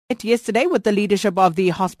Yesterday with the leadership of the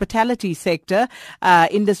hospitality sector,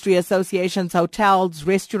 industry associations, hotels,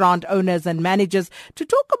 restaurant owners and managers to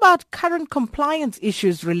talk about current compliance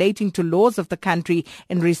issues relating to laws of the country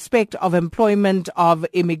in respect of employment of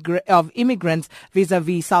immigrants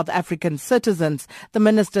vis-à-vis South African citizens. The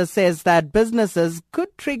minister says that businesses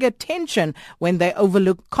could trigger tension when they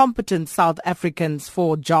overlook competent South Africans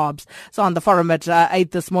for jobs. So on the forum at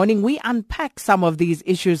 8 this morning, we unpack some of these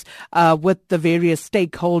issues with the various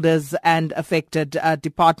stakeholders and affected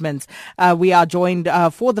departments. We are joined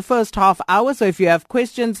for the first half hour, so if you have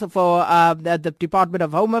questions for the Department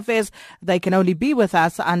of Home Affairs, they can only be with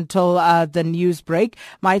us until the news break.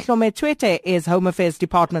 Mayihlome Tshwete is Home Affairs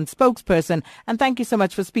Department spokesperson, and thank you so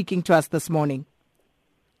much for speaking to us this morning.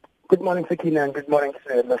 Good morning, Sakina, and good morning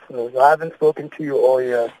to your listeners. I haven't spoken to you all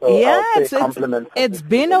year, so I'll say compliments. It's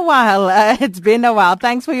been a while. It's been a while.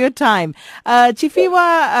 Thanks for your time.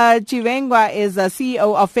 Tshifhiwa Tshivhengwa is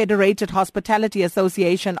CEO of Federated Hospitality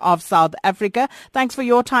Association of South Africa. Thanks for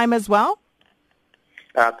your time as well.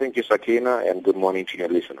 Thank you, Sakina, and good morning to your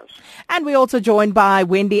listeners. And we're also joined by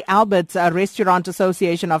Wendy Alberts, Restaurant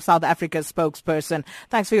Association of South Africa's spokesperson.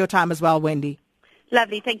 Thanks for your time as well, Wendy.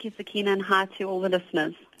 Lovely. Thank you, Sakina, and hi to all the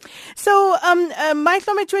listeners. So,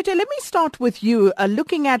 Mayihlome Tshwete, let me start with you,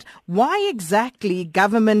 looking at why exactly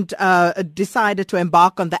government decided to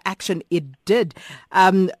embark on the action it did.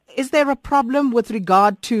 Is there a problem with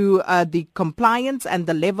regard to the compliance and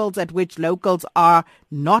the levels at which locals are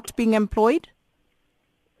not being employed?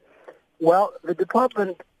 Well, the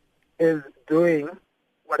department is doing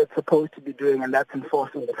what it's supposed to be doing, and that's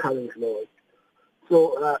enforcing the current laws.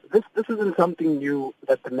 So this isn't something new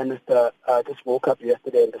that the minister just woke up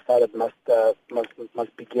yesterday and decided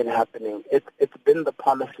must begin happening. It's been the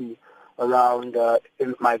policy around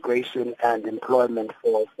migration and employment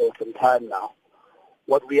for some time now.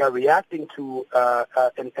 What we are reacting to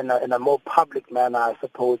in a more public manner, I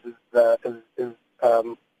suppose, is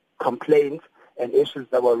complaints and issues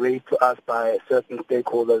that were raised to us by certain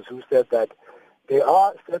stakeholders who said that there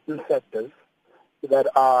are certain sectors that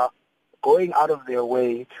are going out of their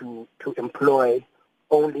way to employ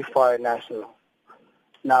only foreign nationals.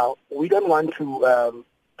 Now, we don't want to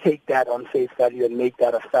take that on face value and make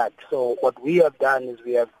that a fact. So what we have done is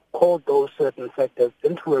we have called those certain sectors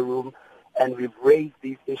into a room, and we've raised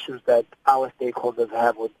these issues that our stakeholders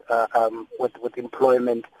have with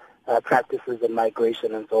employment practices and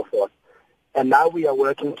migration and so forth. And now we are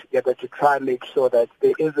working together to try and make sure that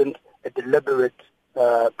there isn't a deliberate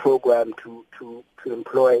program to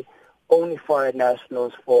employ only foreign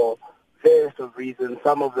nationals for various reasons,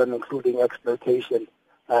 some of them including exploitation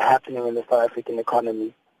happening in the South African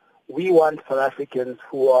economy. We want South Africans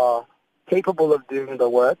who are capable of doing the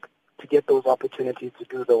work to get those opportunities to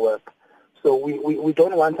do the work. So we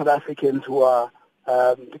don't want South Africans who are,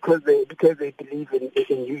 because they believe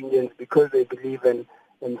in unions, because they believe in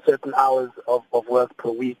certain hours of work per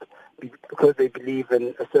week, because they believe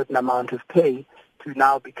in a certain amount of pay, to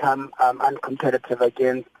now become uncompetitive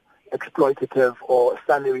against exploitative or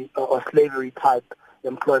salary or slavery type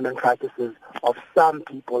employment practices of some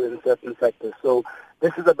people in certain sectors. So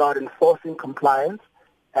this is about enforcing compliance,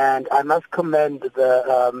 and I must commend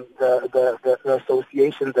the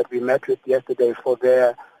associations that we met with yesterday for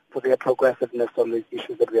their progressiveness on these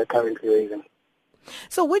issues that we are currently raising.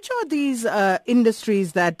 So which are these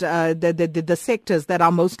industries that the sectors that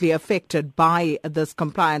are mostly affected by this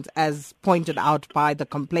compliance, as pointed out by the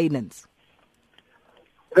complainants?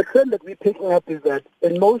 The trend that we're picking up is that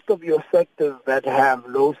in most of your sectors that have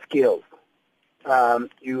low skills,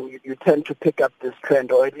 you tend to pick up this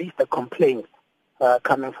trend, or at least a complaint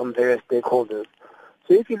coming from various stakeholders.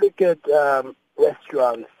 So if you look at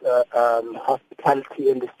restaurants, hospitality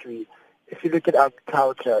industry, if you look at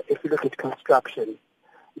agriculture, if you look at construction,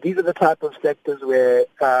 these are the type of sectors where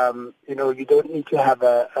you don't need to have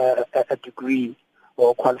a degree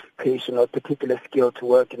or qualification or particular skill to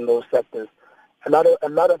work in those sectors. A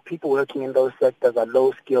lot of people working in those sectors are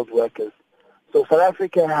low-skilled workers. So South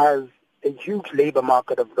Africa has a huge labor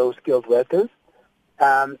market of low-skilled workers,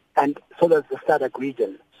 and so does the SADC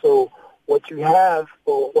region. So what you have,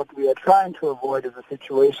 or what we are trying to avoid, is a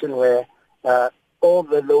situation where all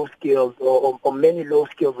the low-skilled or many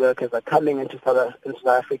low-skilled workers are coming into South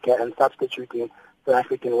Africa and substituting South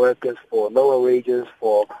African workers for lower wages,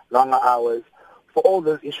 for longer hours, for all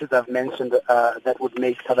those issues I've mentioned that would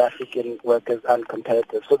make South African workers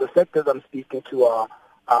uncompetitive. So the sectors I'm speaking to are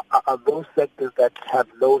those sectors that have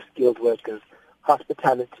low-skilled workers: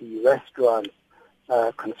 hospitality, restaurants,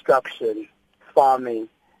 construction, farming,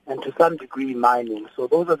 and to some degree mining. So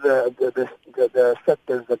those are the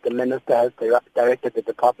sectors that the minister has directed the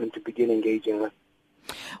department to begin engaging with.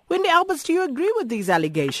 Wendy Alberts, do you agree with these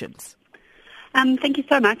allegations? Thank you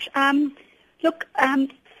so much. Look, I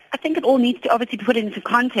think it all needs to obviously be put into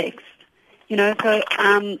context.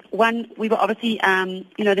 One, we were obviously,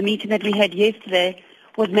 the meeting that we had yesterday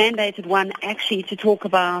was mandated one actually to talk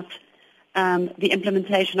about the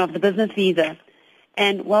implementation of the business visa.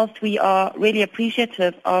 And whilst we are really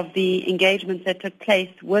appreciative of the engagements that took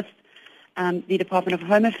place with the Department of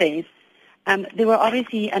Home Affairs, there were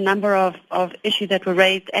obviously a number of issues that were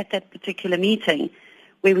raised at that particular meeting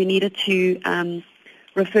where we needed to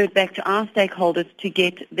refer back to our stakeholders to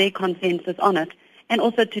get their consensus on it and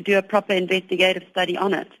also to do a proper investigative study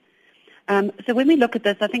on it. So when we look at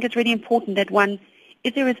this, I think it's really important that one,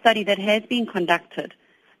 is there a study that has been conducted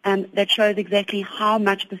that shows exactly how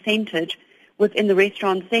much percentage within the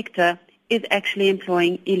restaurant sector is actually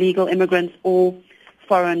employing illegal immigrants or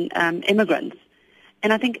foreign immigrants.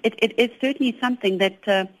 And I think it is certainly something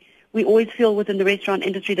that we always feel within the restaurant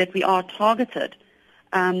industry that we are targeted.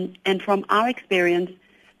 And from our experience,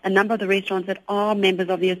 a number of the restaurants that are members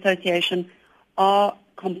of the association are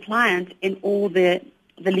compliant in all the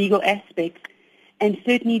legal aspects and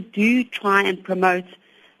certainly do try and promote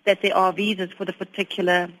that there are visas for the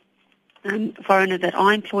particular foreigners that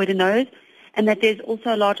are employed in those, and that there's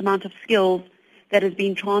also a large amount of skills that has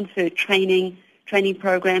been transferred, training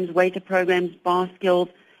programs, waiter programs, bar skills,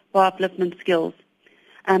 bar upliftment skills.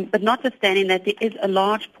 But notwithstanding that, there is a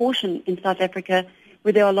large portion in South Africa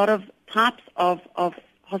where there are a lot of types of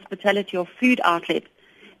hospitality or food outlets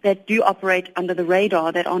that do operate under the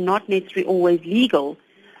radar that are not necessarily always legal,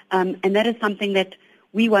 and that is something that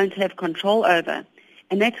we won't have control over.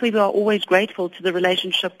 And that's where we are always grateful to the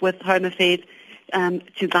relationship with Home Affairs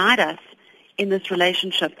to guide us in this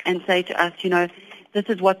relationship and say to us, this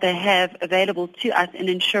is what they have available to us in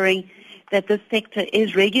ensuring that this sector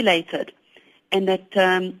is regulated and that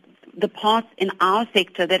the parts in our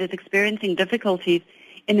sector that is experiencing difficulties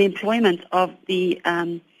in the employment of the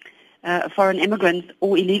foreign immigrants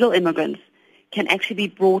or illegal immigrants can actually be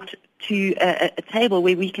brought to a table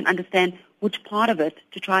where we can understand which part of it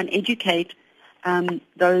to try and educate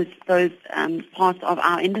those parts of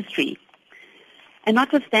our industry. And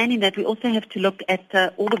notwithstanding that, we also have to look at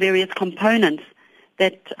all the various components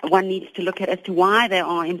that one needs to look at as to why they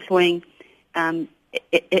are employing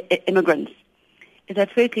immigrants. Is that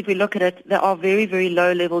firstly, if we look at it, there are very, very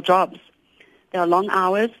low-level jobs. There are long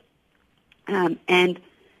hours, and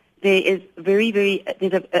there is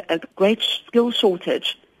there's a great skill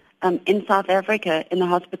shortage in South Africa in the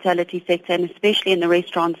hospitality sector and especially in the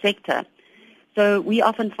restaurant sector. So we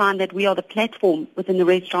often find that we are the platform within the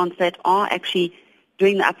restaurants that are actually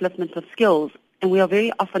doing the upliftment of skills, and we are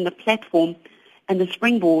very often the platform and the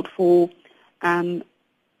springboard for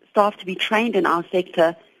staff to be trained in our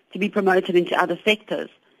sector to be promoted into other sectors.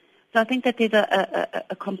 So I think that there's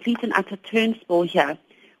a complete and utter turnstile here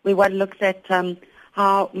where one looks at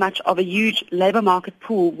how much of a huge labour market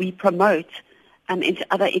pool we promote into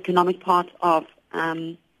other economic parts of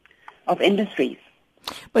industries.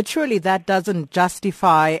 But surely that doesn't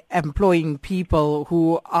justify employing people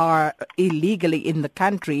who are illegally in the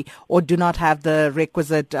country or do not have the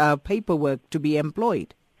requisite paperwork to be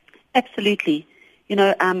employed. Absolutely.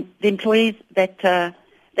 The employees that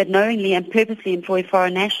knowingly and purposely employ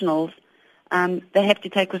foreign nationals, they have to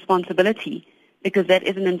take responsibility because that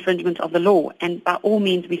is an infringement of the law, and by all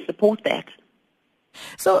means we support that.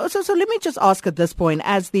 So let me just ask at this point,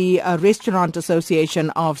 as the Restaurant Association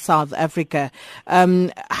of South Africa,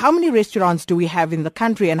 how many restaurants do we have in the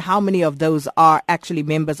country and how many of those are actually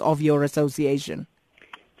members of your association?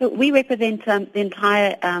 So we represent the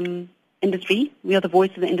entire industry. We are the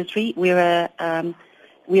voice of the industry. We are a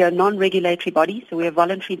non-regulatory body, so we're a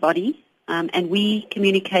voluntary body, and we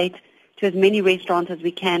communicate to as many restaurants as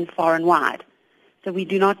we can far and wide. So we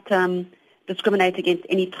do not discriminate against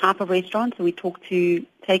any type of restaurant. So we talk to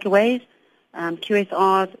takeaways,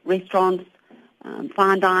 QSRs, restaurants,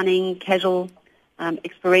 fine dining, casual,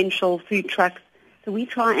 experiential, food trucks. So we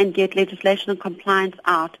try and get legislation and compliance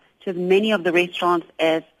out to as many of the restaurants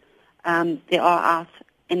as there are out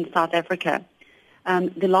in South Africa.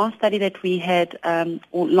 The last study that we had,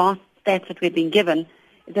 or last stats that we've been given,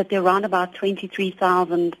 is that there are around about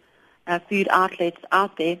 23,000 food outlets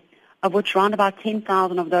out there, of which around about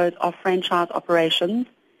 10,000 of those are franchise operations.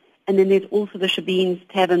 And then there's also the shebeens,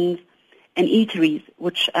 taverns, and eateries,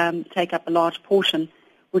 which take up a large portion,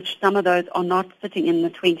 which some of those are not sitting in the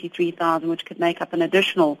 23,000, which could make up an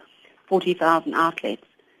additional 40,000 outlets.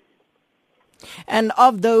 And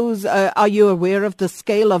of those, are you aware of the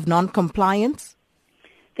scale of non-compliance?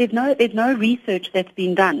 There's no research that's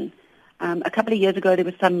been done. A couple of years ago, there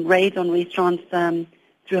was some raids on restaurants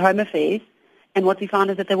through Home Affairs, And what we found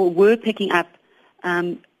is that they were picking up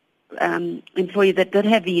employees that did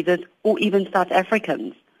have visas, or even South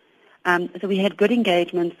Africans. So we had good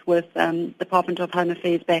engagements with Department of Home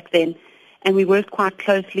Affairs back then, and we worked quite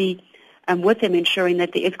closely with them, ensuring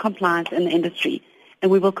that there is compliance in the industry. And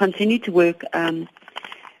we will continue to work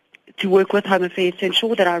with Home Affairs to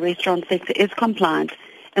ensure that our restaurant sector is compliant.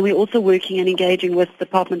 And we're also working and engaging with the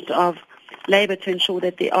Department of Labour to ensure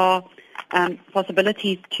that there are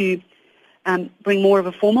possibilities to bring more of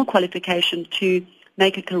a formal qualification to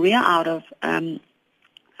make a career out of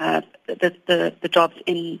the jobs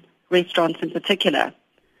in restaurants in particular.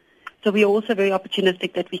 So we are also very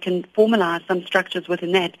opportunistic that we can formalize some structures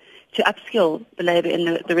within that to upskill the labour in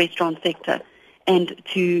the restaurant sector and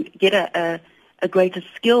to get a greater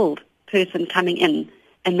skilled person coming in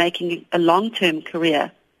and making a long-term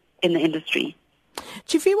career in the industry.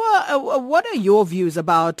 Tshifhiwa, what are your views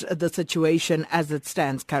about the situation as it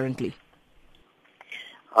stands currently?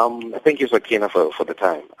 Thank you, Sakina, for the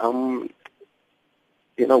time.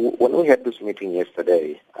 When we had this meeting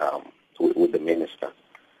yesterday with the minister,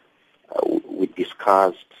 we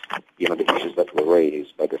discussed, the issues that were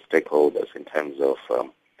raised by the stakeholders in terms of,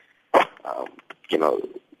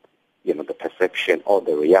 the perception or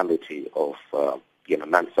the reality of,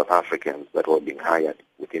 non-South Africans that were being hired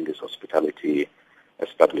within these hospitality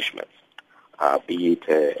establishments, be it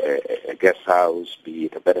a guest house, be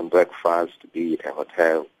it a bed and breakfast, be it a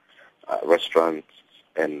hotel, restaurants,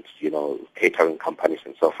 and, catering companies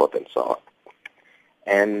and so forth and so on.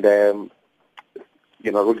 And,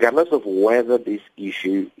 regardless of whether this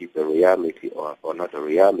issue is a reality or not a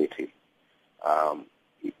reality,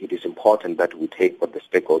 it is important that we take what the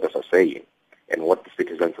stakeholders are saying and what the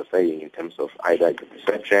citizens are saying in terms of either the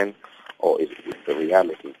perception or is it the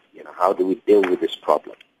reality. How do we deal with this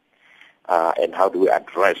problem? And how do we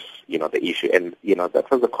address, the issue? And, that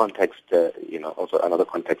was the context, also another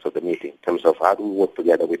context of the meeting in terms of how do we work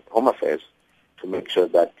together with Home Affairs to make sure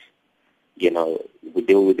that, we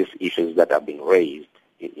deal with these issues that are being raised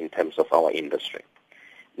in terms of our industry.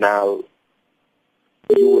 Now,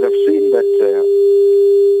 you would have seen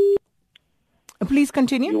that... Please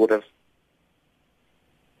continue. You would have...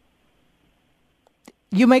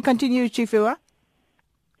 You may continue, Tshifhiwa.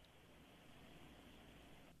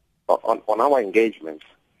 On our engagements,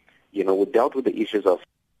 we dealt with the issues of,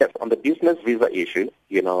 yes, on the business visa issue,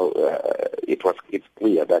 it's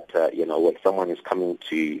clear that, when someone is coming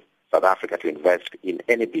to South Africa to invest in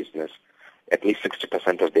any business, at least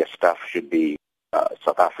 60% of their staff should be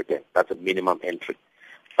South African. That's a minimum entry.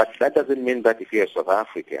 But that doesn't mean that if you're South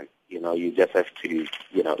African, you just have to,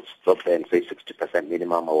 stop there and say 60%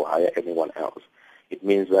 minimum or hire anyone else. It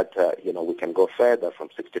means that, we can go further from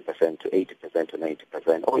 60% to 80% to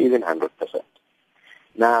 90% or even 100%.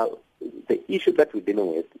 Now, the issue that we're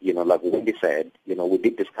dealing with, like Wendy said, we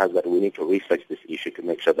did discuss that we need to research this issue to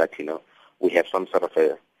make sure that, we have some sort of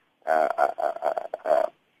a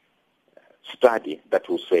study that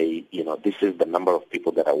will say, this is the number of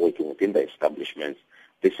people that are working within the establishments.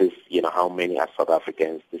 This is, how many are South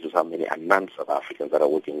Africans. This is how many are non-South Africans that are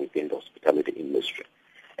working within the hospitality industry.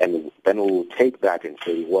 And then we'll take that and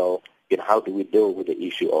say, well, how do we deal with the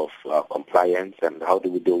issue of compliance and how do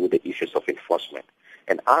we deal with the issues of enforcement?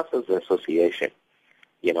 And us as an association,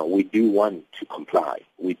 we do want to comply.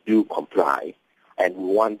 We do comply. And we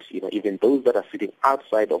want, even those that are sitting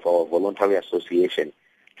outside of our voluntary association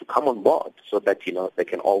to come on board so that, they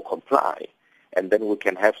can all comply. And then we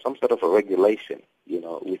can have some sort of a regulation,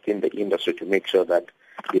 within the industry to make sure that,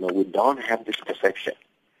 we don't have this perception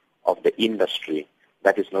of the industry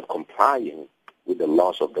that is not complying with the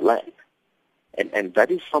laws of the land. And that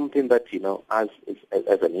is something that, as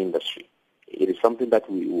an industry, it is something that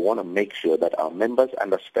we want to make sure that our members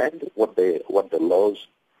understand what the laws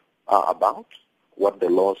are about, what the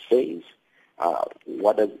law says,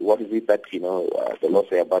 what is it that, the law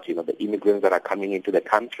say about, the immigrants that are coming into the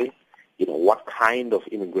country, what kind of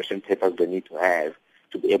immigration papers they need to have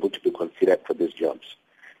to be able to be considered for these jobs.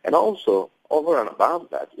 And also, over and above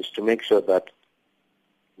that, is to make sure that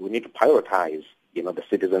we need to prioritize, the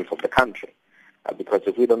citizens of the country. Because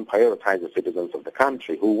if we don't prioritize the citizens of the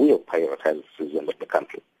country, who will prioritize the citizens of the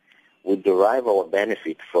country? We derive our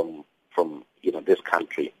benefit from this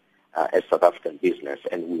country as South African business,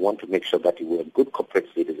 and we want to make sure that we are good corporate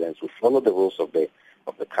citizens, we follow the rules of the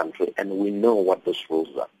country, and we know what those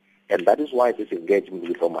rules are. And that is why this engagement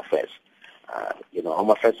with Home Affairs. Home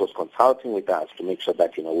Affairs was consulting with us to make sure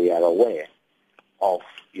that, we are aware of,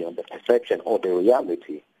 the perception or the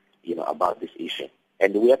reality, about this issue.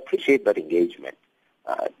 And we appreciate that engagement,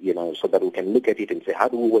 so that we can look at it and say, how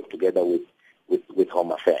do we work together with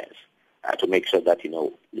Home Affairs to make sure that,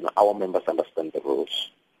 our members understand the rules.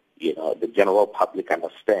 The general public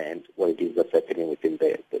understand what it is that's happening within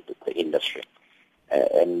the industry.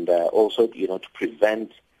 And also, to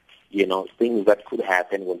prevent, things that could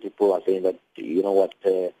happen when people are saying that,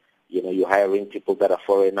 you're hiring people that are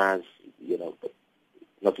foreigners,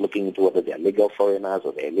 not looking into whether they're legal foreigners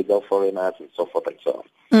or they're illegal foreigners and so forth and so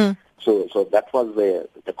on. So that was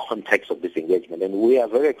the context of this engagement. And we are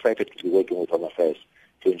very excited to be working with Home Affairs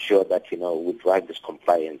to ensure that, we drive this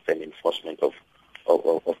compliance and enforcement of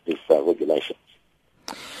these regulations.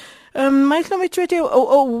 Mayihlome Tshwete,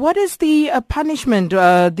 what is the punishment,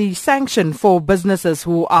 the sanction for businesses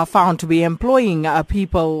who are found to be employing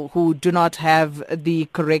people who do not have the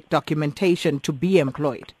correct documentation to be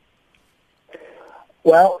employed?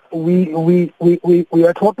 Well, we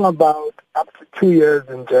are talking about up to 2 years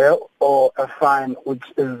in jail or a fine which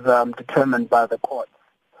is determined by the court.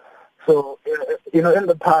 So, in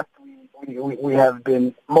the past, we have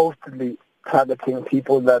been mostly targeting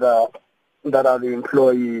people that are the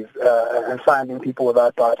employees and finding people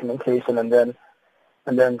without documentation and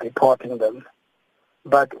then deporting them.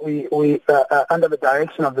 But we under the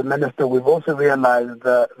direction of the minister, we've also realized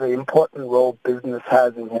the important role business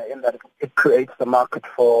has in here, in that it creates the market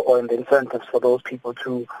for, or the incentives for those people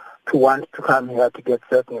to want to come here to get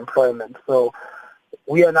certain employment. So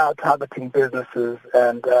we are now targeting businesses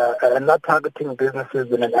and not targeting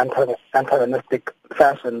businesses in an antagonistic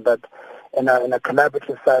fashion, but in a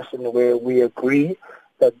collaborative fashion where we agree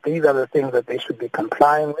that these are the things that they should be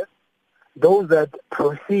complying with. Those that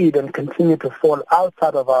proceed and continue to fall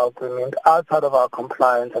outside of our agreement, outside of our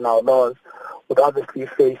compliance and our laws, would obviously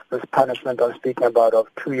face this punishment I'm speaking about of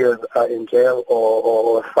 2 years in jail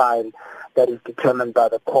or a fine that is determined by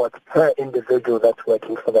the court per individual that's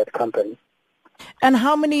working for that company. And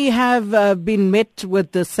how many have been met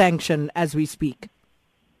with the sanction as we speak?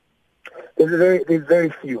 There's very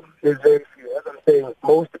few. As I'm saying,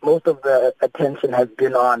 most of the attention has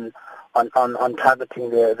been on targeting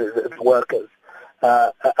the workers.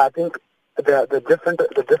 I think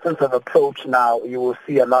the difference of approach now, you will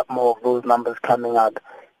see a lot more of those numbers coming out.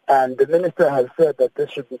 And the minister has said that this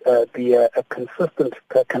should be a consistent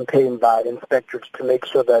campaign by inspectors to make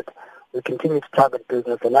sure that we continue to target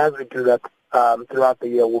business. And as we do that throughout the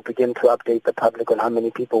year, we'll begin to update the public on how many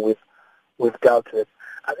people we've dealt with.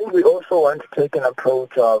 I think we also want to take an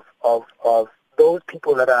approach of those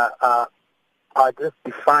people that are just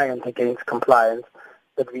defiant against compliance,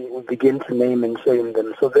 that we will begin to name and shame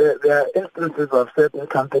them. So there are instances of certain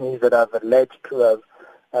companies that have alleged to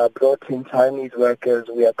have brought in Chinese workers.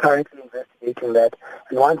 We are currently investigating that.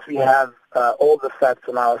 And once we have all the facts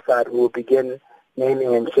on our side, we will begin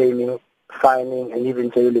naming and shaming, fining, and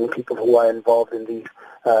even jailing people who are involved in these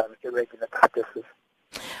irregular practices.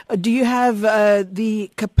 Do you have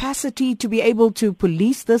the capacity to be able to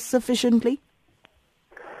police this sufficiently?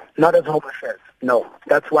 Not as Home Affairs, no.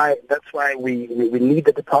 That's why we need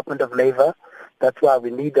the Department of Labor. That's why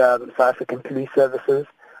we need South African Police Services.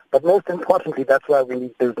 But most importantly, that's why we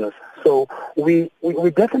need business. So we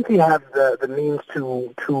definitely have the means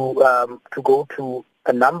to go to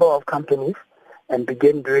a number of companies and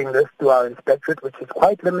begin doing this through our inspectorate, which is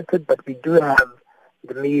quite limited, but we do have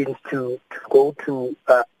the means to go to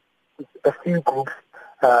a few groups,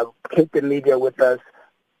 take the media with us,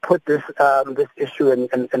 put this issue in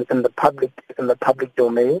the public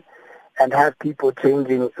domain, and have people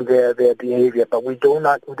changing their behavior. But we do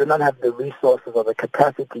not have the resources or the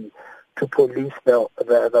capacity to police the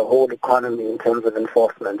whole economy in terms of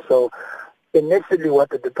enforcement. So initially, what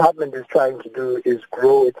the department is trying to do is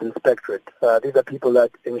grow its inspectorate. These are people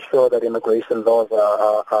that ensure that immigration laws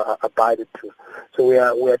are abided to. So we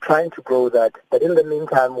are trying to grow that. But in the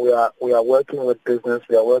meantime, we are working with business,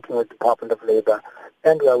 we are working with Department of Labor,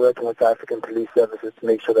 and we are working with South African Police Services to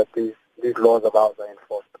make sure that these laws of ours are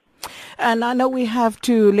enforced. And I know we have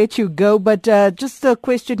to let you go, but just a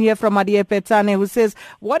question here from Adie Petsane, who says,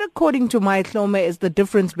 what according to Mayihlome is the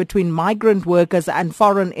difference between migrant workers and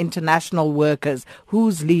foreign international workers?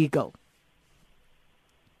 Who's legal?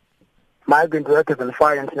 Migrant workers and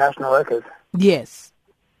foreign international workers? Yes.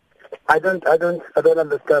 I don't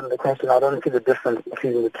understand the question. I don't see the difference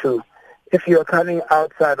between the two. If you are coming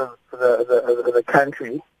outside of the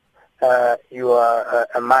country, you are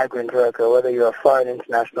a migrant worker, whether you're a foreign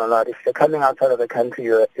international or not. If you're coming outside of the country,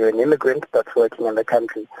 you're an immigrant that's working in the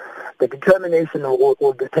country. The determination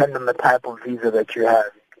will depend on the type of visa that you have.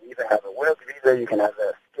 You can either have a work visa, you can have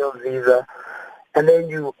a skills visa, and then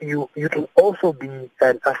you can also be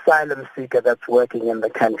an asylum seeker that's working in the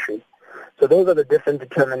country. So those are the different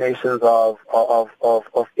determinations of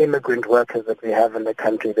immigrant workers that we have in the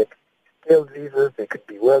country. That skilled visas, they could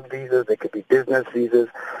be work visas, they could be business visas,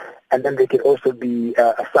 and then they could also be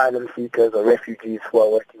asylum seekers or refugees who are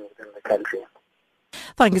working within the country.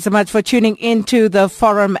 Thank you so much for tuning into the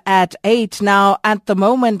forum at 8. Now, at the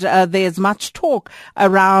moment, there's much talk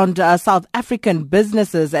around South African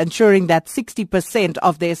businesses ensuring that 60%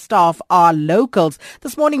 of their staff are locals.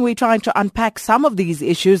 This morning, we're trying to unpack some of these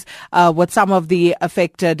issues with some of the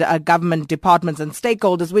affected government departments and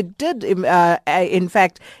stakeholders. We did, in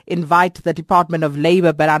fact, invite the Department of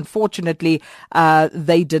Labour, but unfortunately,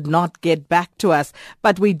 they did not get back to us.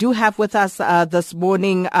 But we do have with us this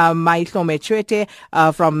morning Mayihlome Tshwete,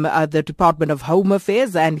 from the Department of Home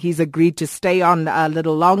Affairs, and he's agreed to stay on a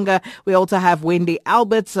little longer. We also have Wendy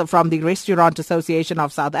Alberts from the Restaurant Association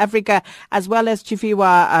of South Africa, as well as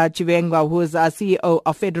Tshifhiwa Tshivhengwa, who is CEO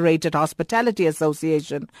of Federated Hospitality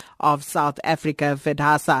Association of South Africa,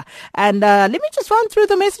 FEDHASA. And let me just run through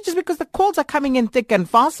the messages because the calls are coming in thick and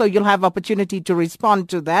fast, so you'll have opportunity to respond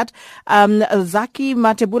to that. Zaki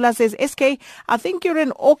Matebula says, SK, I think you're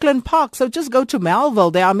in Auckland Park, so just go to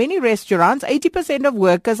Melville. There are many restaurants. 80% of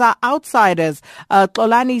workers are outsiders.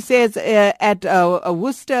 Tolani says at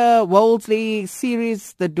Worcester, Wolseley,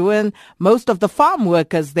 Ceres, the Duin, most of the farm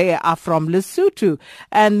workers there are from Lesotho.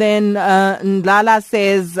 And then Ndlala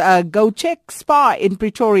says go check Spa in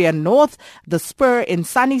Pretoria North, the Spur in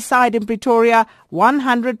Sunnyside in Pretoria,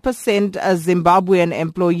 100% Zimbabwean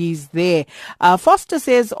employees there. Foster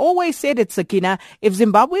says, always said it, Sakina, if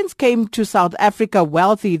Zimbabweans came to South Africa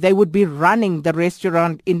wealthy, they would be running the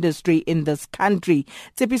restaurant industry in this country.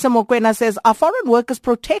 Tsepisa Mokwena says, are foreign workers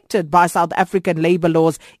protected by South African labor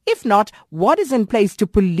laws? If not, what is in place to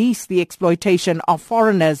police the exploitation of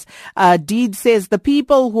foreigners? Deed says, the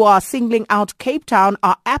people who are singling out Cape Town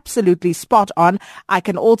are absolutely spot on. I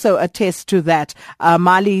can also attest to that.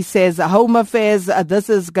 Mali says, Home Affairs, this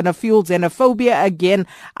is going to fuel xenophobia again.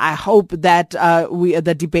 I hope that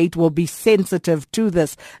the debate will be sensitive to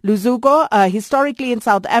this. Luzuko, historically in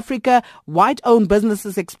South Africa, white-owned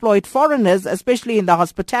businesses exploit foreigners, especially in the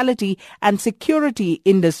hospitality and security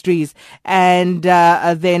industries. And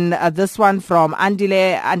then this one from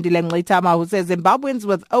Andile Mlitama, who says Zimbabweans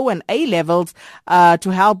with O and A levels to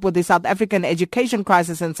help with the South African education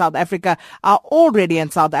crisis in South Africa are already in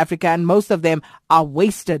South Africa, and most of them are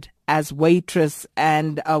wasted as waiters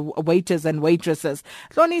and waitresses.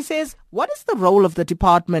 Ronnie says, what is the role of the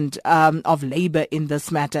Department of Labour in this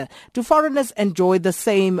matter? Do foreigners enjoy the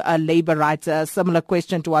same labour rights? A similar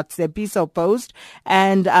question to what Sepiso posed.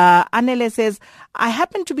 And Anele says, I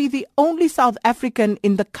happen to be the only South African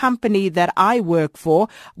in the company that I work for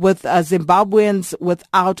with Zimbabweans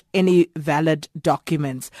without any valid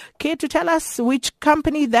documents. Care to tell us which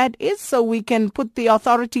company that is so we can put the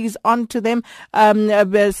authorities onto them?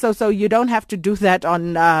 So you don't have to do that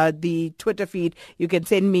on the Twitter feed. You can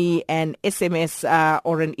send me an SMS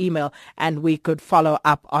or an email and we could follow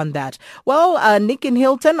up on that. Well, Nick in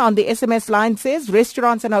Hilton on the SMS line says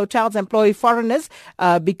restaurants and hotels employ foreigners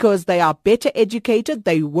because they are better educated,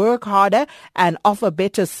 they work harder and offer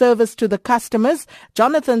better service to the customers.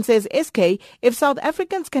 Jonathan says, SK, if South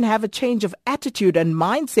Africans can have a change of attitude and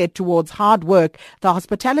mindset towards hard work, the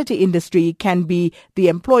hospitality industry can be the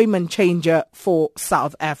employment changer for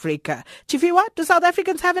South Africa. Tshifhiwa, do South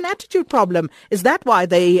Africans have an attitude problem? Is that why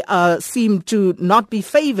they seem to not be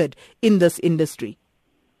favored in this industry?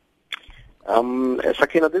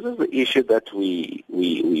 Sakina, this is the issue that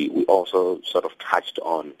we also sort of touched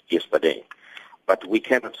on yesterday. But we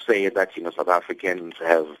cannot say that, South Africans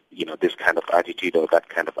have, this kind of attitude or that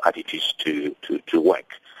kind of attitudes to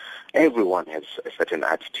work. Everyone has a certain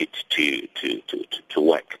attitude to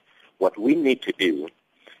work. What we need to do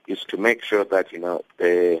is to make sure that,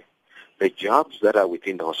 the jobs that are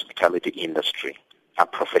within the hospitality industry are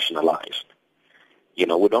professionalized. We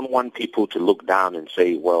don't want people to look down and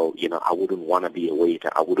say, well, I wouldn't want to be a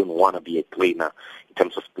waiter. I wouldn't want to be a cleaner in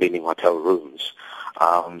terms of cleaning hotel rooms.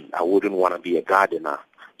 I wouldn't want to be a gardener,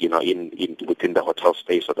 within the hotel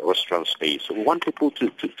space or the restaurant space. So we want people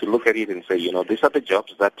to look at it and say, these are the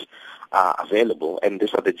jobs that are available and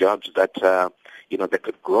these are the jobs that, they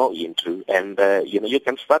could grow into. And, you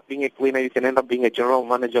can start being a cleaner. You can end up being a general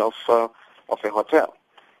manager of a hotel.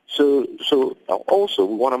 So also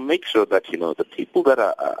we want to make sure that, the people that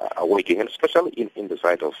are working, and especially in the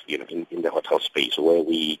side of, in the hotel space where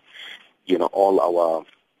we, all our,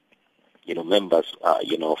 members,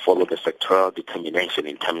 follow the sectoral determination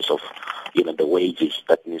in terms of, the wages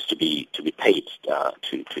that needs to be paid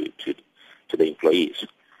to the employees.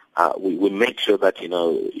 We make sure that,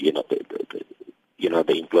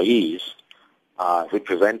 the employees are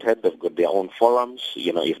represented. They've got their own forums.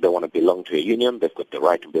 If they want to belong to a union, they've got the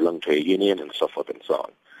right to belong to a union, and so forth and so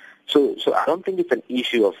on. So I don't think it's an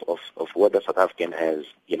issue of whether South African has,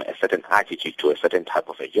 a certain attitude to a certain type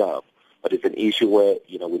of a job, but it's an issue where,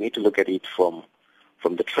 we need to look at it from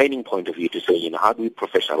the training point of view to say, how do we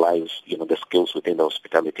professionalize, the skills within the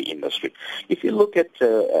hospitality industry? If you look at,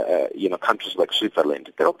 countries like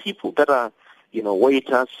Switzerland, there are people that are,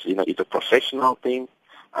 waiters, it's a professional thing.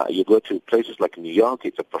 You go to places like New York,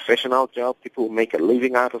 it's a professional job. People make a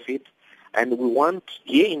living out of it. And we want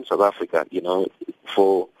here in South Africa,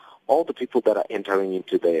 for all the people that are entering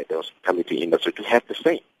into the hospitality industry to have the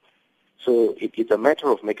same. So it's a matter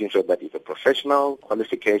of making sure that it's a professional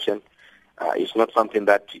qualification. It's not something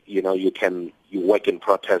that, you work in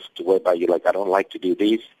protest whereby you're like, I don't like to do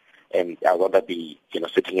this, and I'd rather be,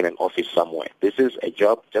 sitting in an office somewhere. This is a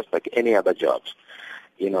job just like any other jobs.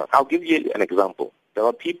 I'll give you an example. There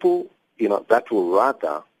are people, that will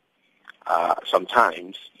rather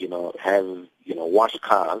sometimes, have, wash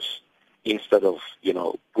cars instead of,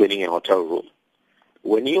 cleaning a hotel room.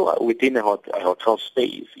 When you are within a hotel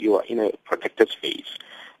space, you are in a protected space.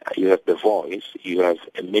 You have the voice. You have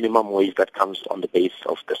a minimum wage that comes on the basis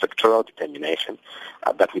of the sectoral determination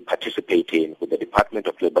that we participate in with the Department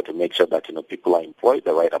of Labor to make sure that people are employed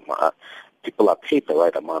the right amount, people are paid the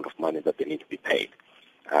right amount of money that they need to be paid.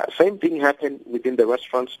 Same thing happened within the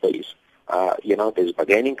restaurant space. There's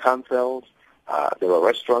bargaining councils. There are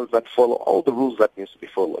restaurants that follow all the rules that needs to be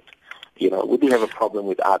followed. We do have a problem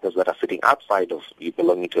with others that are sitting outside of you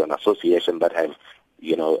belonging to an association that have,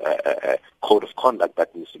 a code of conduct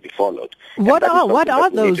that needs to be followed. What are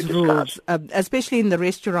those rules, especially in the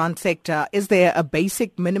restaurant sector? Is there a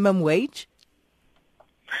basic minimum wage?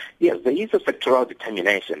 Yes, there is a sectoral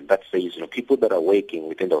determination that says, people that are working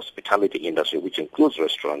within the hospitality industry, which includes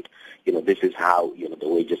restaurant, this is how, the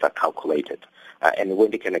wages are calculated. And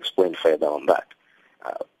Wendy can explain further on that.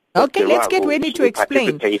 Okay, let's get Wendy to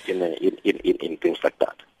explain. Participate in things like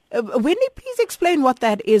that. Wendy, please explain what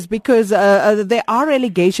that is, because there are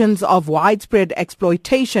allegations of widespread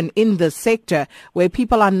exploitation in this sector where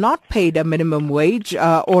people are not paid a minimum wage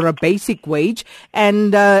or a basic wage,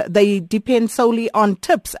 and they depend solely on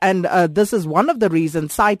tips. And this is one of the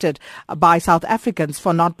reasons cited by South Africans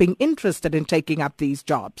for not being interested in taking up these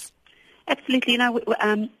jobs. Absolutely.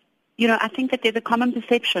 I think that there's a common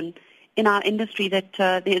perception in our industry that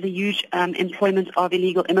there's a huge employment of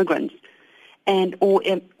illegal immigrants or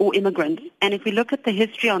immigrants. And if we look at the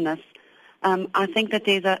history on this, I think that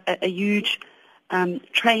there's a huge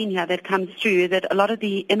train here that comes through, that a lot of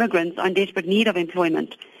the immigrants are in desperate need of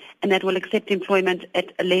employment and that will accept employment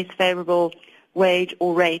at a less favorable wage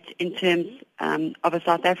or rate in terms of a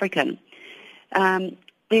South African.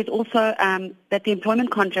 There's also that the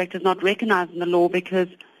employment contract is not recognized in the law because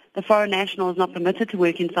the foreign national is not permitted to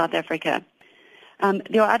work in South Africa.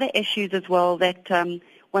 There are other issues as well that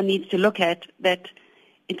one needs to look at, that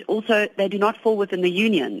it's also, they do not fall within the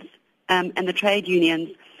unions and the trade unions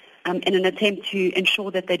in an attempt to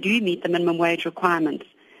ensure that they do meet the minimum wage requirements,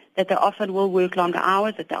 that they often will work longer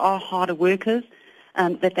hours, that they are harder workers,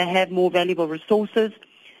 that they have more valuable resources,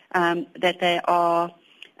 that they are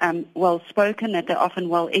well-spoken, that they're often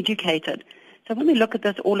well-educated. So when we look at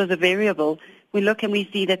this all as a variable, we look and we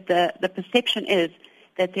see that the perception is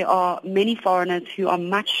that there are many foreigners who are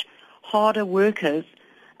much harder workers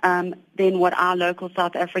than what our local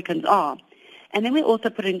South Africans are. And then we also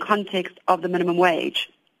put in context of the minimum wage.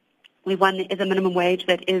 One is a minimum wage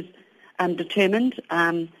that is determined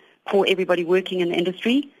for everybody working in the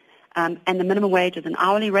industry, and the minimum wage is an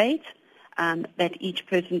hourly rate that each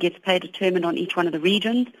person gets paid, determined on each one of the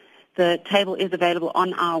regions. The table is available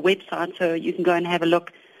on our website, so you can go and have a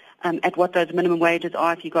look at what those minimum wages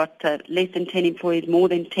are. If you've got less than 10 employees, more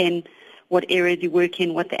than 10, what areas you work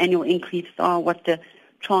in, what the annual increases are, what the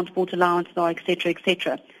transport allowances are, etc.,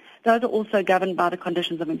 etc. Those are also governed by the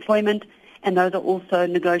conditions of employment, and those are also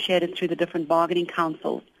negotiated through the different bargaining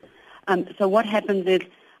councils. So what happens is,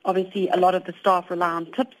 obviously, a lot of the staff rely on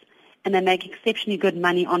tips, and they make exceptionally good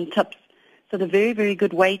money on tips. So the very, very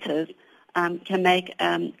good waiters can make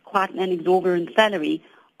quite an exorbitant salary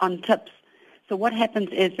on tips. So what happens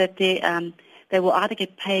is that they will either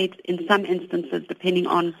get paid, in some instances, depending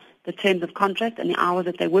on the terms of contract and the hours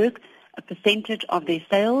that they work, a percentage of their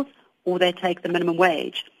sales, or they take the minimum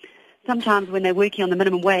wage. Sometimes when they're working on the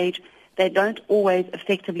minimum wage, they don't always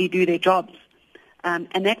effectively do their jobs.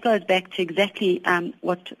 And that goes back to exactly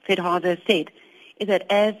what Federated said, is that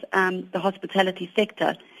as the hospitality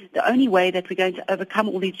sector, the only way that we're going to overcome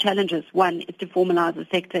all these challenges, one, is to formalize the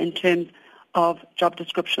sector in terms of job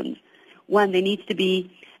descriptions. One, there needs to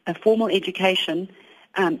be a formal education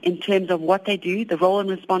in terms of what they do, the role and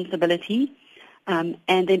responsibility, and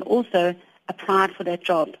then also a pride for that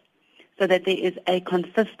job. so that there is a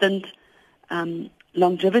consistent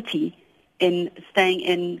longevity in staying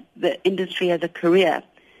in the industry as a career.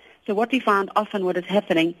 So what we found often what is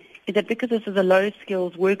happening is that because this is a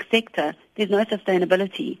low-skills work sector, there's no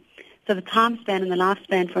sustainability. So the time span and the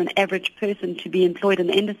lifespan for an average person to be employed in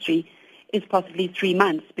the industry is possibly 3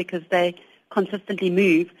 months because they consistently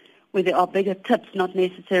move where there are bigger tips, not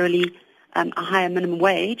necessarily a higher minimum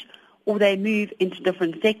wage, or they move into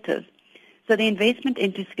different sectors. So the investment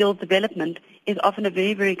into skills development is often a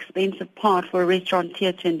very, very expensive part for a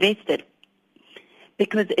restaurateur to invest in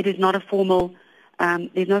because it is not a formal,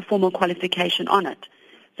 there's no formal qualification on it.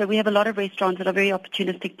 So we have a lot of restaurants that are very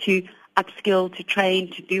opportunistic to upskill, to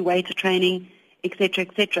train, to do waiter training, etc.,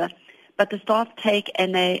 etc. But the staff take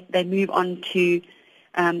and they move on to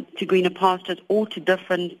greener pastures or to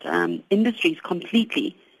different industries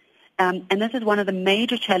completely. And this is one of the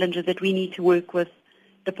major challenges that we need to work with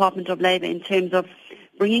Department of Labour in terms of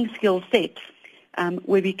bringing skill sets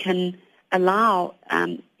where we can allow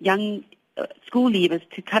young school leavers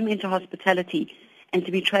to come into hospitality and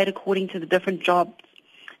to be trained according to the different jobs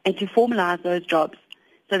and to formalize those jobs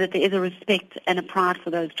so that there is a respect and a pride for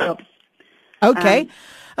those jobs. Okay.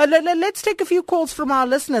 Let's take a few calls from our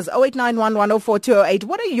listeners. 0891 104 208.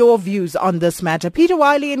 What are your views on this matter? Peter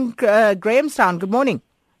Wiley in Grahamstown. Good morning.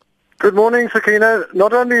 Good morning, Sakina.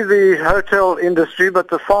 Not only the hotel industry, but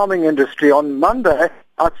the farming industry. On Monday,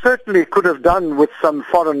 I certainly could have done with some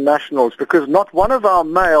foreign nationals because not one of our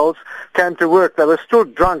males came to work. They were still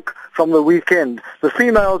drunk from the weekend. The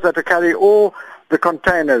females had to carry all the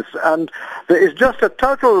containers, and there is just a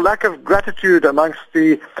total lack of gratitude amongst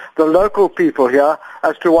the local people here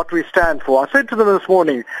as to what we stand for. I said to them this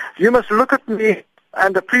morning, you must look at me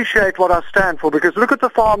and appreciate what I stand for, because look at the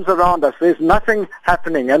farms around us. There's nothing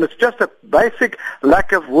happening, and it's just a basic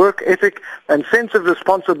lack of work ethic and sense of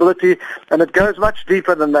responsibility, and it goes much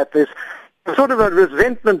deeper than that. There's sort of a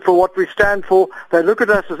resentment for what we stand for. They look at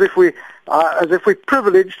us as if we're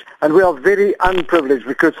privileged, and we are very unprivileged,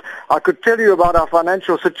 because I could tell you about our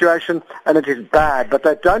financial situation, and it is bad, but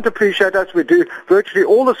they don't appreciate us. We do virtually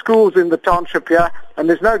all the schools in the township here, and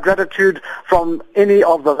there's no gratitude from any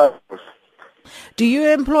of the locals. Do you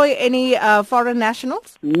employ any foreign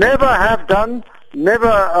nationals? Never have done, never.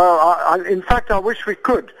 In fact, I wish we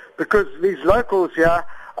could, because these locals here,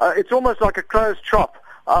 it's almost like a closed shop.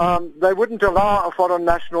 They wouldn't allow a foreign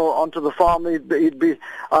national onto the farm. He'd be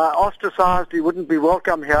ostracized. He wouldn't be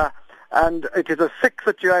welcome here. And it is a sick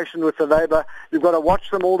situation with the Labour. You've got to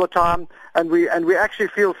watch them all the time, and we actually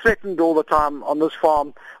feel threatened all the time on this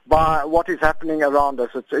farm by what is happening around us.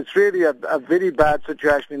 It's really a very bad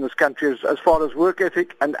situation in this country as far as work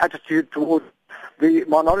ethic and attitude towards the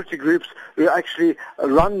minority groups who actually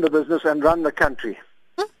run the business and run the country.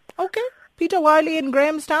 Okay. Peter Wiley in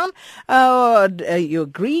Grahamstown, you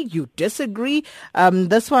agree, you disagree?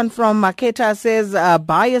 This one from Maketa says,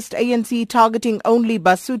 biased ANC targeting only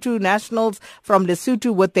Basotho nationals from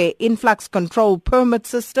Lesotho with their influx control permit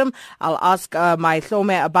system. I'll ask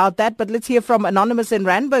Mayihlome about that, but let's hear from Anonymous in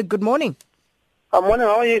Randburg. Good morning. Good morning.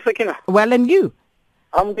 How are you, Sakina? Well, and you?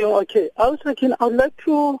 I'm doing okay. I'd like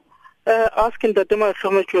to ask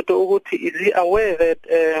Mayihlome Tshwete, is he aware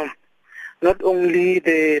that not only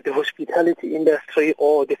the hospitality industry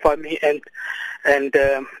or the farming and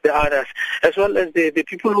the others, as well as the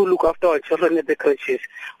people who look after our children at the creches,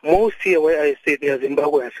 most here where I stay, they are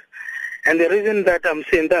Zimbabweans. And the reason that I'm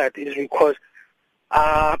saying that is because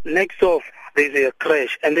next door there's a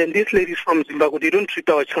crash, and then these ladies from Zimbabwe, they don't treat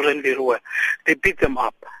our children very well. They beat them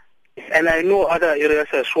up. And I know other areas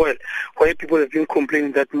as well where people have been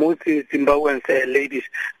complaining that most Zimbabwean ladies,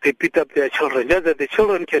 they beat up their children. Just that the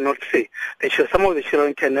children cannot say. Some of the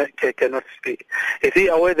children cannot speak. Is he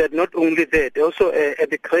aware that not only that, also at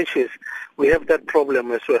the creches, we have that problem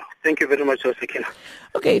as well? Thank you very much, Sakina.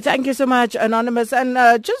 Okay, thank you so much, Anonymous.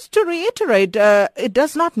 And just to reiterate, it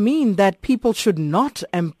does not mean that people should not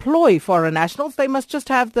employ foreign nationals. They must just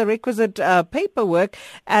have the requisite paperwork.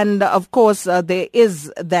 And, of course, there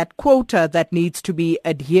is that quota that needs to be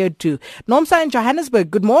adhered to. Nomsa in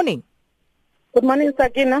Johannesburg, good morning. Good morning,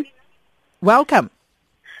 Sakina. Welcome.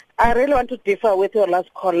 I really want to differ with your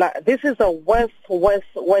last caller. This is a worst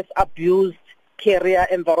abused career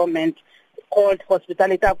environment called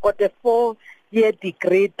hospitality. I've got a 4-year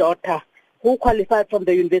degree daughter who qualified from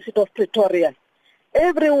the University of Pretoria.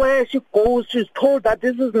 Everywhere she goes, she's told that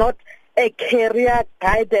this is not a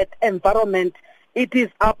career-guided environment. It is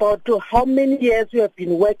about how many years you have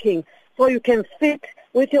been working, so you can sit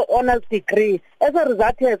with your honors degree. As a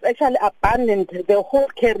result, she has actually abandoned the whole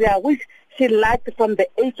career, which she liked from the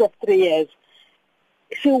age of 3 years.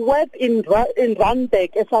 She worked in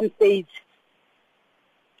Randburg at some stage.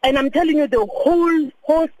 And I'm telling you, the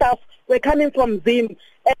whole staff were coming from Zim,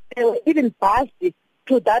 and they were even buzzed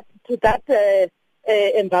to that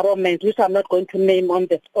environment, which I'm not going to name on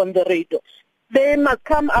the radio. They must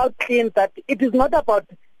come out clean that it is not about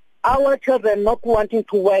our children not wanting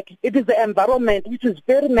to work. It is the environment which is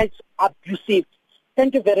very much abusive.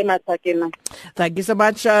 Thank you very much, Sakina. Thank you so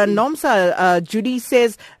much. Nomsa, Judy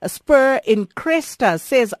says, Spur in Cresta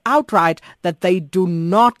says outright that they do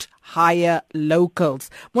not hire locals.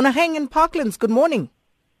 Munaheng in Parklands, good morning.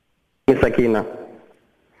 Miss Sakina.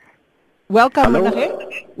 Welcome, Hello?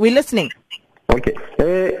 Munaheng. We're listening. Okay.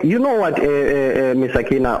 You know what, Miss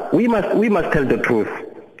Sakina, we must tell the truth.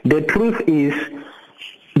 The truth is,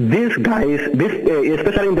 these guys,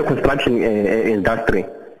 especially in the construction industry,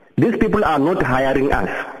 these people are not hiring us.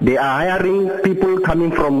 They are hiring people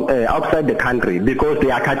coming from outside the country because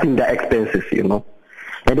they are cutting their expenses, you know.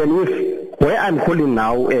 And then where I'm calling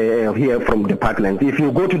now here from the Parklands, if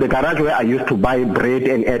you go to the garage where I used to buy bread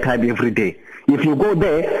and airtime every day, if you go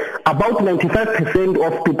there, about 95%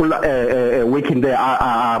 of people working there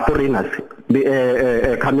are foreigners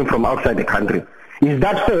coming from outside the country. Is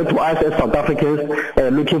that fair to us as South Africans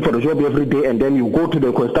looking for a job every day, and then you go to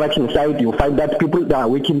the construction site, you find that people that are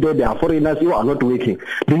working there, they are foreigners, you are not working?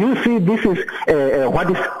 Do you see this is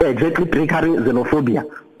what is exactly triggering xenophobia?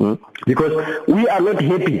 Because we are not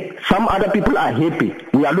happy. Some other people are happy.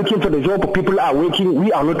 We are looking for the job, people are working,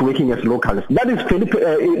 we are not working as locals. That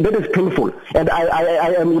is painful. And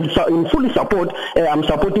I am in full support. I'm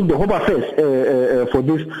supporting the Home Affairs for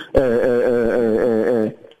this.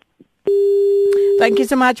 Thank you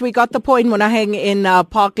so much. We got the point, Munaheng in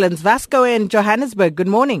Parklands. Vasco in Johannesburg, good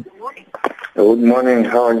morning. Good morning.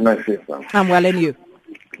 How are you, my sister? I'm well, and you?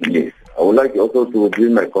 Yes. I would like also to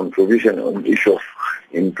give my contribution on the issue of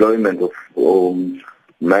employment of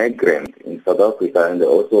migrants in South Africa, and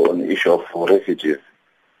also on the issue of refugees.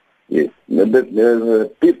 Yes.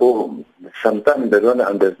 The people, sometimes they don't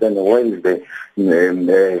understand why is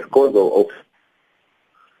the cause of...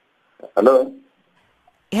 Hello?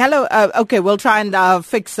 Hello. Okay, we'll try and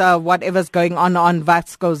fix whatever's going on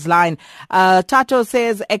Vasco's line. Tato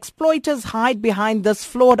says exploiters hide behind this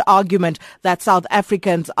flawed argument that South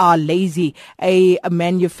Africans are lazy. A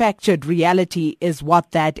manufactured reality is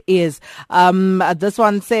what that is. This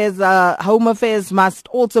one says Home Affairs must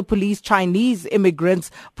also police Chinese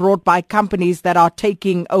immigrants brought by companies that are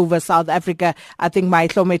taking over South Africa. I think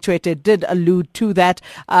Mayihlome Tshwete did allude to that.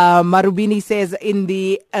 Marubini says in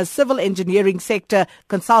the civil engineering sector,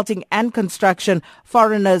 consulting and construction,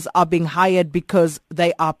 foreigners are being hired because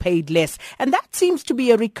they are paid less. And that seems to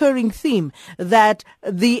be a recurring theme, that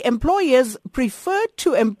the employers prefer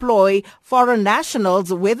to employ foreign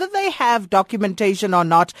nationals, whether they have documentation or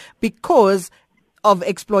not, because of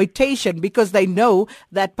exploitation, because they know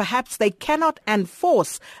that perhaps they cannot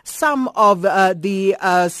enforce some of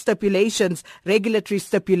the stipulations, regulatory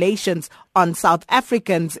stipulations on South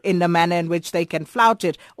Africans in a manner in which they can flout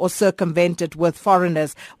it or circumvent it with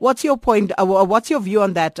foreigners. What's your point? What's your view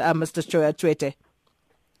on that, Mr. Tshwete?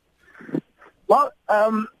 Well,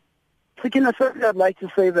 Sakina, firstly, I'd like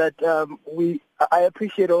to say that I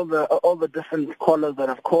appreciate all the different callers that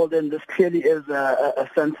have called in. This clearly is a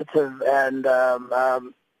sensitive and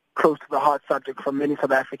close to the heart subject for many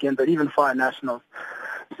South Africans, but even foreign nationals.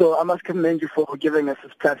 So I must commend you for giving us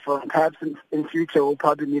this platform. Perhaps in future we'll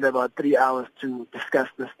probably need about 3 hours to discuss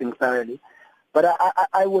this thing thoroughly. But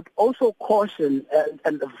I would also caution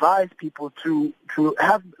and advise people to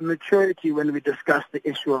have maturity when we discuss the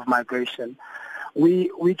issue of migration.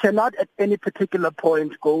 We cannot at any particular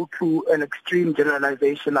point go to an extreme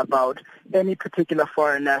generalization about any particular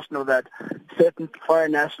foreign national, that certain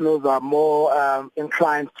foreign nationals are more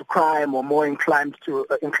inclined to crime or more inclined to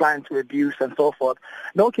abuse and so forth.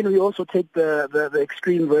 Nor can we also take the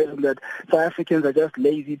extreme version that South Africans are just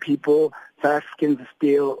lazy people, South Africans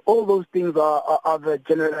steal. All those things are the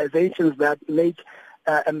generalizations that make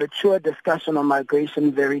a mature discussion on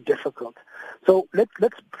migration very difficult. So let's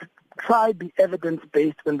try be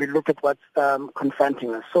evidence-based when we look at what's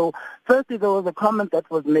confronting us. So firstly, there was a comment that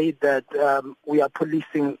was made that we are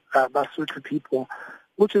policing Basotho people,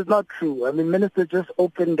 which is not true. I mean, Minister just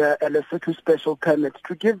opened a Lesotho special permit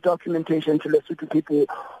to give documentation to Lesotho people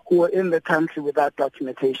who are in the country without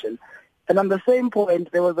documentation. And on the same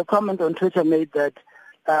point, there was a comment on Twitter made that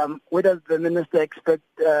where does the minister expect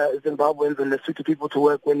Zimbabweans and Lesotho people to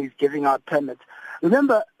work when he's giving out permits?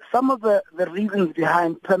 Remember, some of the reasons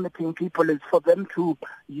behind permitting people is for them to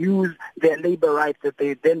use their labor rights that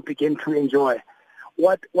they then begin to enjoy.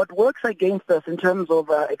 What works against us in terms of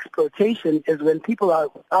exploitation is when people are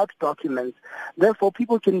without documents. Therefore,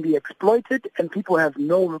 people can be exploited and people have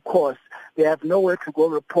no recourse. They have nowhere to go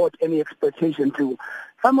report any exploitation to.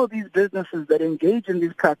 Some of these businesses that engage in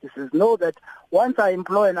these practices know that once I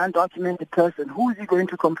employ an undocumented person, who is he going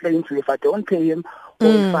to complain to if I don't pay him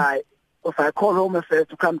or if I call Home Affairs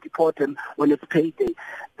to come deport him when it's payday?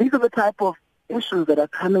 These are the type of issues that are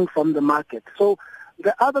coming from the market. So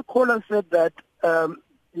the other caller said that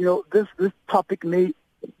this topic may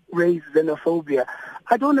raise xenophobia.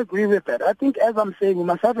 I don't agree with that. I think, as I'm saying, we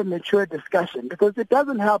must have a mature discussion because it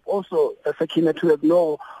doesn't help also, Sakina, to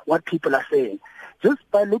ignore what people are saying. Just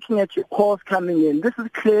by looking at your calls coming in, this is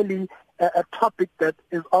clearly a topic that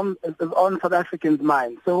is on South Africans'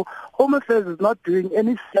 minds. So Home Affairs is not doing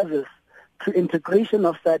any service to integration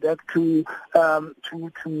of SADC,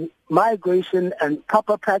 to migration and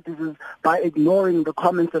proper practices by ignoring the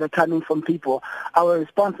comments that are coming from people. Our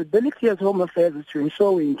responsibility as Home Affairs is to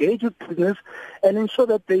ensure we engage with business and ensure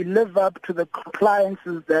that they live up to the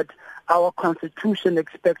compliances that our Constitution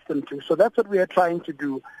expects them to. So that's what we are trying to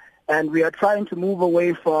do. And we are trying to move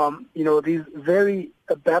away from, these very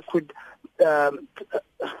backward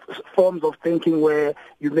forms of thinking where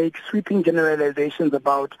you make sweeping generalizations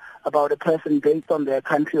about a person based on their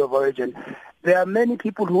country of origin. There are many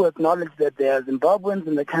people who acknowledge that there are Zimbabweans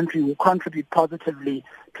in the country who contribute positively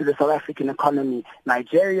to the South African economy,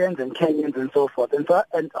 Nigerians and Kenyans and so forth.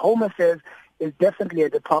 And Home Affairs is definitely a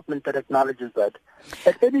department that acknowledges that.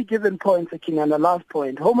 At any given point, Sakina, and the last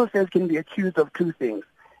point, Home Affairs can be accused of two things.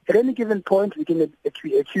 At any given point, we can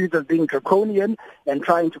be accused of being draconian and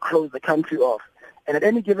trying to close the country off. And at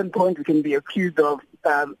any given point, we can be accused of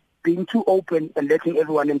being too open and letting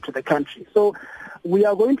everyone into the country. So we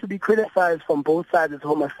are going to be criticized from both sides as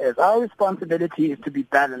Home Affairs. Our responsibility is to be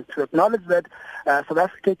balanced, to acknowledge that South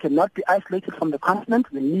Africa cannot be isolated from the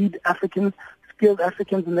continent. We need Africans, skilled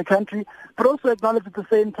Africans in the country, but also acknowledge at the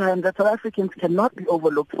same time that South Africans cannot be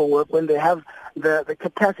overlooked for work when they have the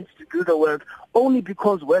capacity to do the work, only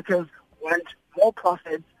because workers want more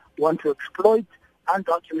profits, want to exploit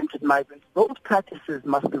undocumented migrants. Those practices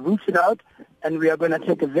must be rooted out, and we are going to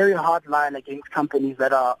take a very hard line against companies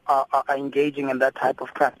that are engaging in that type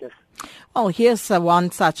of practice. Well, here's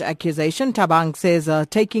one such accusation. Tabang says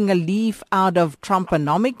taking a leaf out of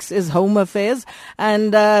Trumponomics is Home Affairs.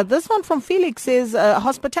 And this one from Felix says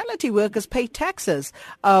hospitality workers pay taxes.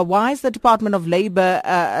 Why is the Department of Labor,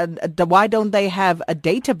 why don't they have a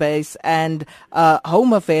database? And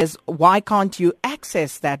Home Affairs, why can't you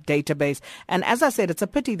access that database? And as I said, it's a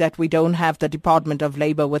pity that we don't have the Department of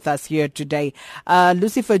Labor with us here today.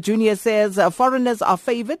 Lucifer Jr. says foreigners are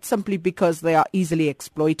favored simply because they are easily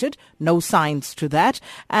exploited. No science to that.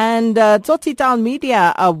 And Tsotsital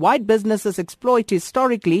Media, white businesses exploit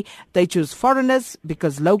historically. They choose foreigners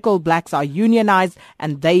because local blacks are unionized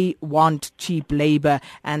and they want cheap labor.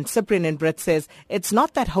 And Cyprian in Brit says it's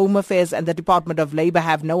not that Home Affairs and the Department of Labor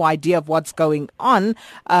have no idea of what's going on.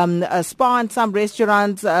 A spa and some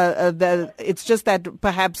restaurants, it's just that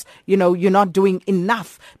perhaps, you're not doing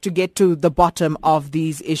enough to get to the bottom of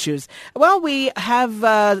these issues. Well, we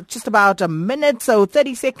have just about a minute, so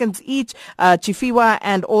 30 seconds each, Tshifhiwa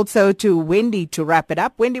and also to Wendy to wrap it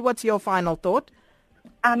up. Wendy, what's your final thought?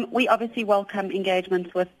 We obviously welcome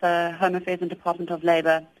engagements with the Home Affairs and Department of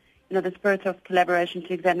Labor. The spirit of collaboration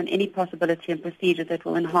to examine any possibility and procedure that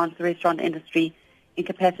will enhance the restaurant industry in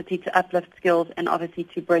capacity to uplift skills and obviously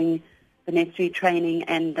to bring the necessary training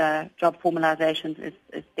and job formalizations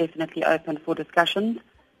is definitely open for discussions.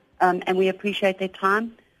 And we appreciate their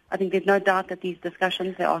time. I think there's no doubt that these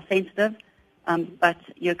discussions, they are sensitive. But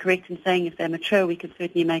you're correct in saying if they're mature, we can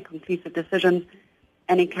certainly make conclusive decisions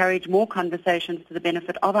and encourage more conversations to the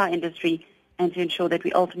benefit of our industry and to ensure that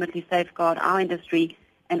we ultimately safeguard our industry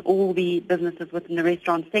and all the businesses within the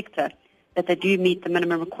restaurant sector, that they do meet the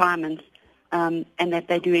minimum requirements and that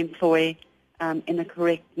they do employ in the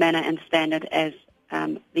correct manner and standard as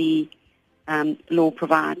the law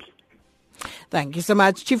provides. Thank you so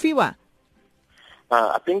much. Tshifhiwa.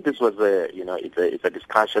 I think this was it's a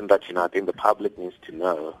discussion that, I think the public needs to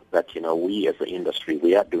know that, we as an industry,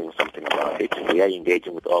 we are doing something about it. We are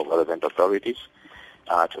engaging with all relevant authorities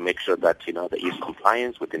to make sure that, there is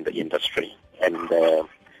compliance within the industry and, there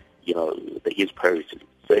is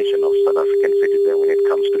prioritization of South African citizens when it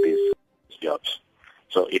comes to these jobs.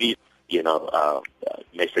 So it is, a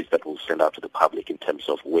message that we'll send out to the public in terms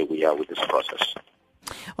of where we are with this process.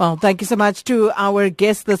 Well, thank you so much to our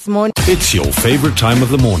guest this morning. It's your favorite time of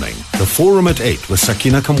the morning. The Forum at 8 with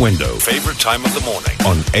Sakina Kamwendo. Favorite time of the morning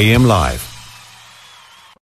on AM Live.